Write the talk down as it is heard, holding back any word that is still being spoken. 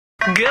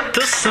Get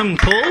the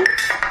sample?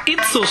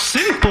 It's so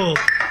simple.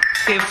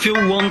 If you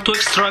want to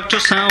extract a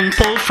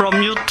sample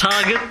from your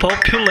target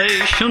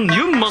population,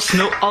 you must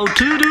know how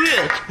to do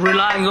it,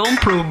 relying on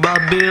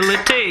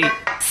probability.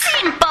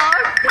 Simple,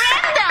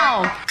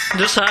 random.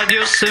 Decide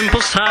your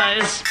sample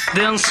size,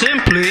 then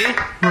simply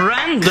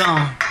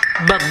random.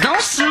 But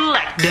don't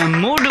select them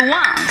more than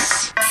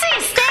once.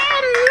 Systematic.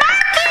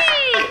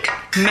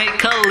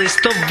 Make a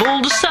list of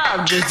all the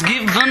subjects,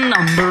 give a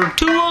number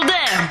to all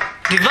them.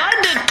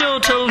 Divide the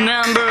total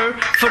number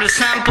for the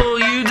sample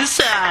you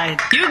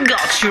decide. You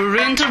got your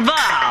interval.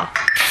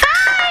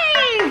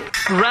 5.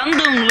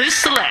 Randomly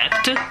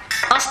select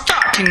a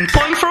starting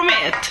point from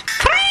it.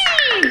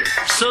 3.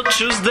 So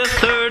choose the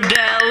third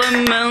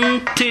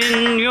element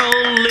in your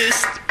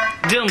list.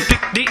 Then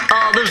pick the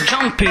others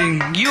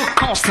jumping your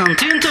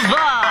constant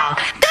interval.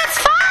 That's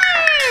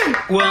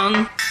 5.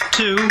 1,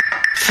 2,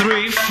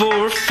 3,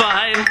 4,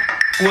 5.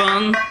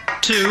 1,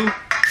 2,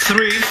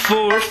 3,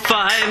 4,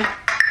 5.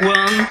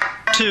 1,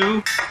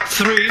 2,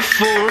 3,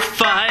 4,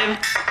 5.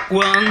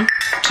 1,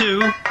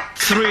 2,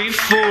 3,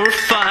 4,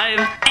 5.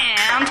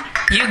 And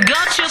you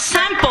got your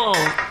sample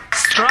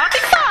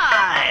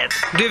stratified.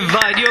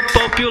 Divide your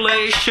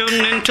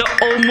population into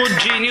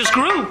homogeneous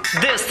groups,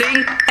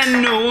 distinct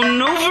and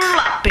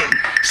non-overlapping,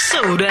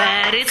 so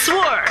that it's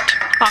worked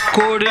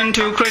according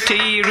to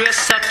criteria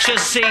such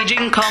as age,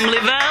 income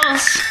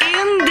levels.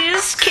 In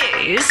this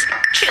case,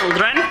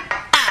 children,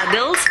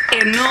 adults,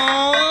 and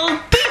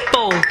old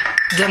people.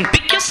 Then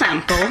pick your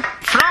sample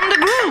from the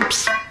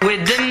groups.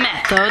 With the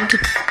method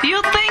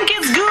you think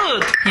it's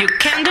good, you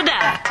can do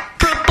that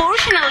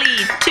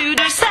proportionally to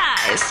their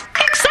size.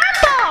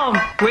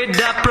 Example! With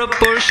the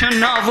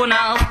proportion of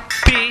 1/2,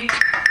 pick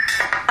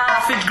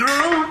half each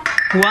group.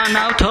 1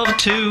 out of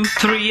 2,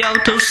 3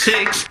 out of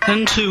 6,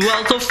 and 2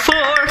 out of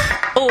 4.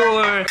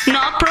 Or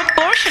not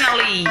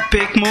proportionally,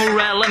 pick more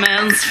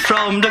elements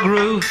from the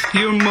group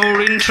you're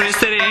more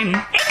interested in.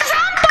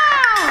 Example!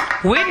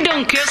 We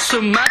don't care so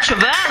much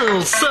of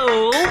adults,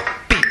 so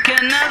pick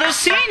another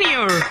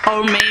senior.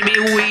 Or maybe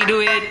we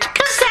do it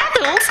 'cause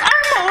adults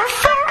are more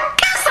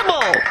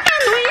forecastable,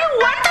 and we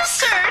want to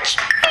search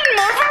in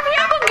more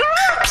variable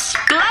groups.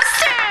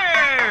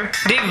 Cluster!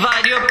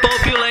 Divide your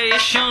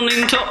population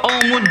into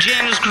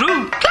homogeneous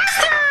groups.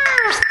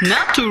 Clusters!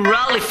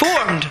 Naturally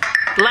formed,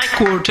 like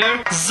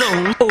quarter,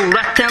 zone, or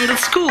attended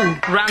school.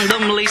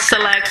 Randomly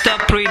select a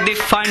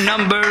predefined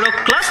number of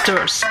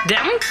clusters.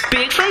 Then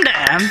pick from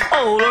them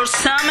all or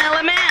some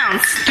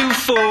elements to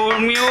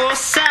form your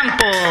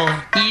sample.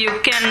 You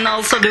can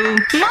also do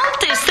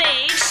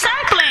multi-stage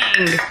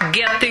sampling,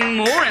 getting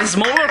more and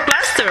smaller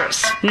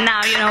clusters.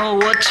 Now you know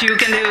what you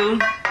can do.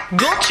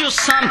 Got your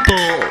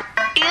sample.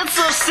 It's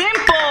so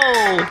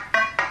simple.